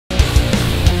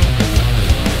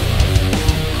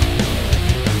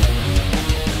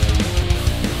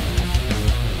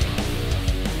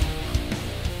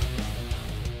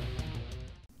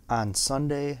On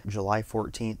Sunday, July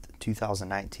 14th,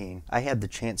 2019, I had the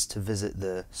chance to visit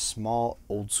the small,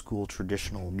 old-school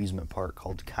traditional amusement park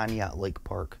called Conneaut Lake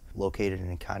Park, located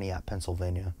in Conneaut,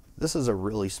 Pennsylvania. This is a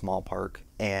really small park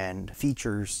and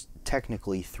features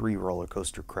technically 3 roller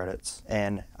coaster credits,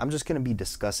 and I'm just going to be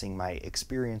discussing my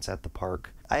experience at the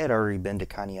park. I had already been to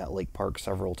Conneaut Lake Park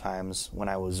several times when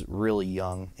I was really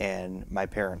young and my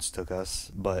parents took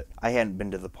us, but I hadn't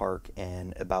been to the park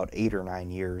in about 8 or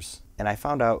 9 years. And I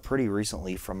found out pretty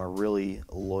recently from a really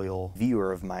loyal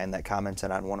viewer of mine that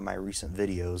commented on one of my recent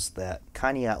videos that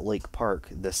Conneaut Lake Park,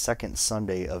 the second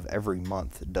Sunday of every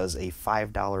month, does a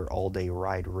 $5 all-day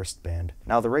ride wristband.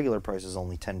 Now the regular price is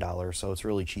only $10, so it's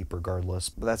really cheap regardless,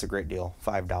 but that's a great deal,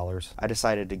 $5. I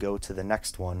decided to go to the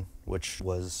next one, which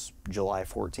was July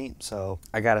 14th. So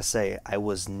I gotta say, I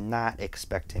was not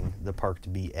expecting the park to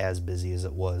be as busy as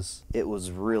it was. It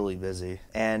was really busy.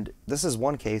 And this is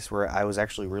one case where I was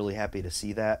actually really happy to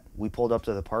see that. We pulled up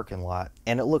to the parking lot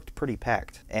and it looked pretty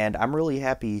packed. And I'm really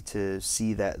happy to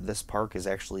see that this park is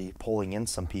actually pulling in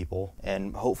some people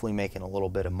and hopefully making a little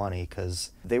bit of money,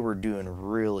 because they were doing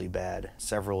really bad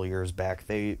several years back.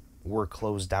 They were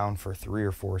closed down for 3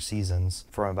 or 4 seasons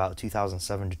from about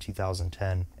 2007 to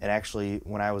 2010. And actually,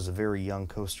 when I was a very young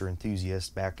coaster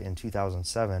enthusiast back in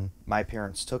 2007, my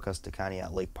parents took us to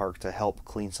Conneaut Lake Park to help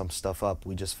clean some stuff up.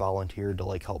 We just volunteered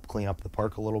to help clean up the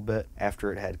park a little bit.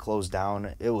 After it had closed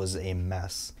down, it was a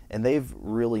mess. And they've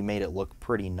really made it look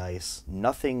pretty nice.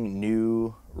 Nothing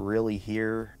new really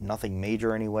here, nothing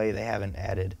major anyway. They haven't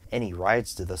added any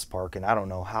rides to this park in I don't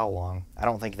know how long. I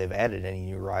don't think they've added any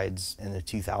new rides in the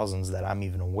 2000s that I'm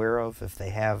even aware of. If they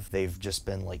have, they've just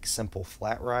been simple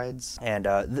flat rides. And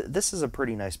this is a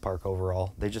pretty nice park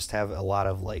overall. They just have a lot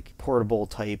of portable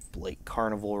type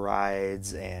carnival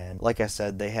rides, and like I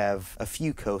said, they have a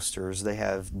few coasters. They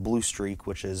have Blue Streak,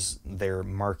 which is their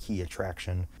marquee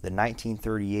attraction, the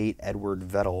 1938 Edward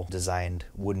Vettel designed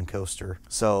wooden coaster.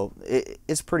 So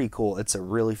it's pretty cool. It's a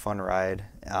really fun ride.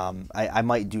 I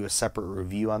might do a separate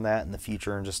review on that in the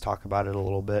future and just talk about it a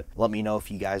little bit. Let me know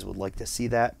if you guys would like to see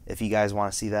that. If you guys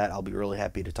want to see that, I'll be really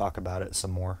happy to talk about it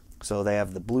some more. So they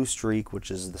have the Blue Streak,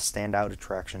 which is the standout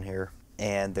attraction here.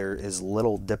 And there is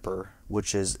Little Dipper,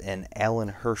 which is an Alan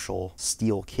Herschel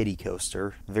steel kiddie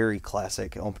coaster. Very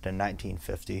classic, opened in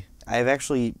 1950. I've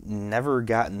actually never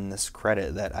gotten this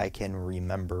credit that I can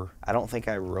remember. I don't think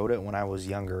I rode it when I was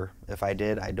younger. If I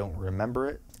did, I don't remember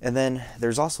it. And then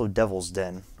there's also Devil's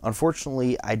Den.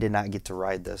 Unfortunately, I did not get to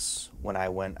ride this when I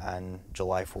went on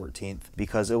July 14th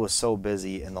because it was so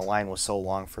busy and the line was so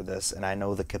long for this, and I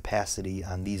know the capacity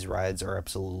on these rides are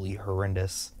absolutely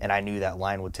horrendous, and I knew that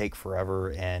line would take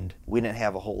forever, and we didn't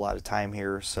have a whole lot of time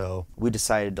here, so we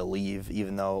decided to leave.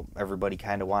 Even though everybody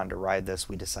kind of wanted to ride this,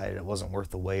 we decided it wasn't worth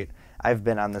the wait. I've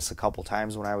been on this a couple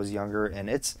times when I was younger, and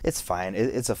it's fine.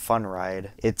 It's a fun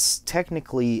ride. It's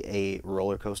technically a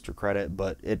roller coaster credit,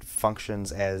 but it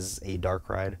functions as a dark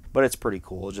ride. But it's pretty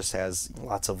cool. It just has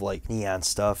lots of neon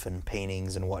stuff and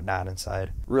paintings and whatnot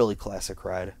inside. Really classic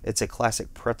ride. It's a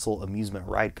classic Pretzel Amusement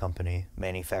Ride Company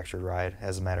manufactured ride,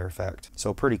 as a matter of fact.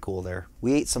 So pretty cool there.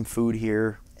 We ate some food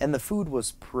here, and the food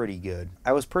was pretty good.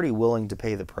 I was pretty willing to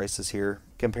pay the prices here.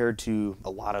 Compared to a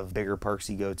lot of bigger parks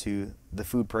you go to, the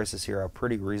food prices here are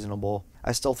pretty reasonable.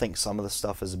 I still think some of the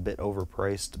stuff is a bit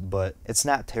overpriced, but it's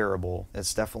not terrible.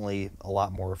 It's definitely a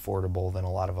lot more affordable than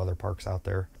a lot of other parks out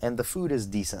there. And the food is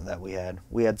decent that we had.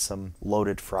 We had some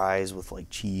loaded fries with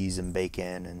cheese and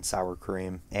bacon and sour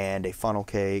cream, and a funnel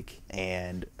cake,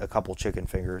 and a couple chicken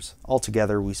fingers.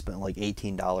 Altogether, we spent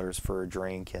 $18 for a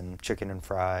drink and chicken and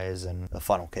fries and a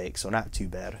funnel cake, so not too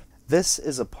bad. This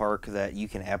is a park that you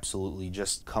can absolutely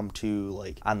just come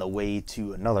to on the way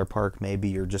to another park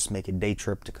maybe, or just make a day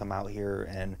trip to come out here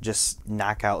and just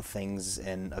knock out things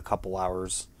in a couple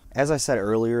hours. As I said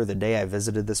earlier, the day I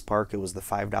visited this park, it was the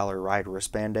 $5 ride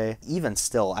wristband day. Even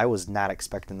still, I was not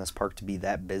expecting this park to be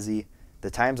that busy. The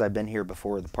times I've been here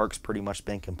before, the park's pretty much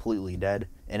been completely dead.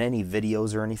 In any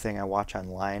videos or anything I watch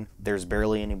online, there's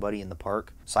barely anybody in the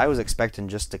park. So I was expecting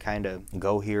just to kind of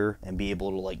go here and be able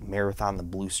to marathon the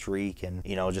Blue Streak and,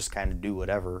 just kind of do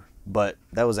whatever. But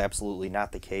that was absolutely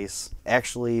not the case.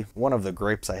 Actually, one of the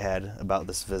gripes I had about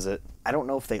this visit, I don't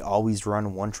know if they always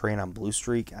run one train on Blue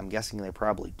Streak. I'm guessing they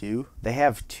probably do. They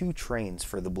have 2 trains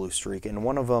for the Blue Streak, and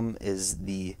one of them is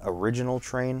the original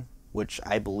train, which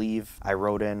I believe I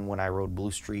rode in when I rode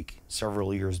Blue Streak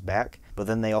several years back. But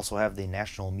then they also have the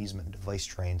National Amusement Device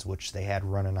trains, which they had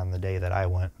running on the day that I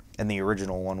went. And the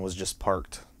original one was just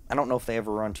parked I don't know if they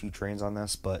ever run 2 trains on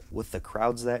this, but with the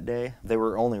crowds that day, they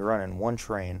were only running 1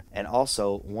 train, and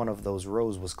also one of those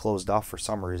rows was closed off for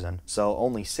some reason. So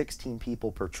only 16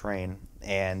 people per train,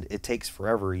 and it takes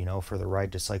forever, you know, for the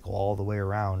ride to cycle all the way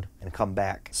around and come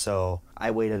back. So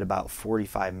I waited about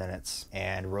 45 minutes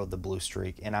and rode the Blue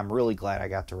Streak, and I'm really glad I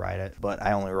got to ride it, but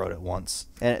I only rode it once,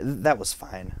 and that was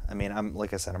fine. I mean,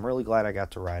 like I said, I'm really glad I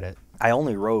got to ride it. I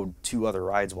only rode 2 other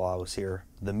rides while I was here,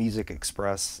 the Music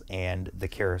Express and the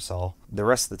Carousel. The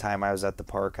rest of the time I was at the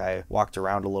park, I walked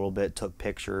around a little bit, took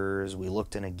pictures, we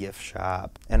looked in a gift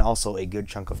shop, and also a good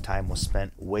chunk of time was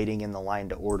spent waiting in the line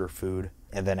to order food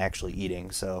and then actually eating.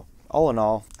 So all in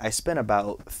all, I spent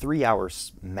about 3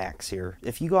 hours max here.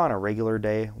 If you go on a regular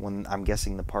day when I'm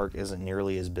guessing the park isn't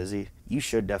nearly as busy, you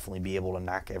should definitely be able to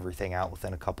knock everything out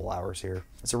within a couple hours here.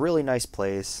 It's a really nice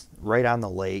place, right on the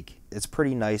lake. It's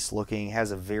pretty nice looking,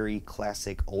 has a very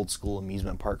classic old school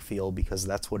amusement park feel because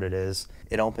that's what it is.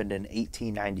 It opened in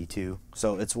 1892,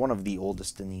 so it's one of the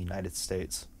oldest in the United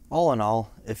States. All in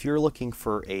all, if you're looking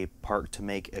for a park to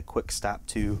make a quick stop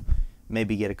to,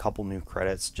 maybe get a couple new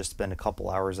credits, just spend a couple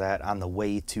hours at on the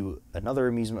way to another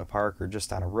amusement park or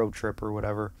just on a road trip or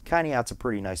whatever, Conneaut's a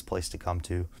pretty nice place to come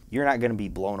to. You're not going to be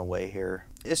blown away here.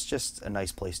 It's just a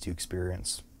nice place to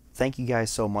experience. Thank you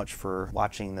guys so much for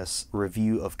watching this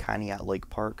review of Conneaut Lake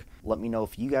Park. Let me know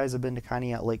if you guys have been to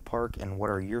Conneaut Lake Park and what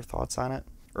are your thoughts on it.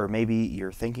 Or maybe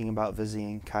you're thinking about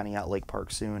visiting Conneaut Lake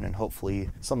Park soon, and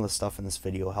hopefully some of the stuff in this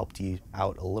video helped you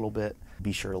out a little bit.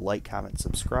 Be sure to like, comment,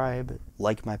 subscribe,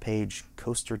 like my page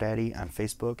Coaster Daddy on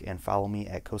Facebook, and follow me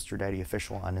at Coaster Daddy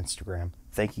Official on Instagram.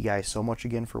 Thank you guys so much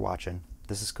again for watching.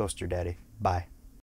 This is Coaster Daddy. Bye.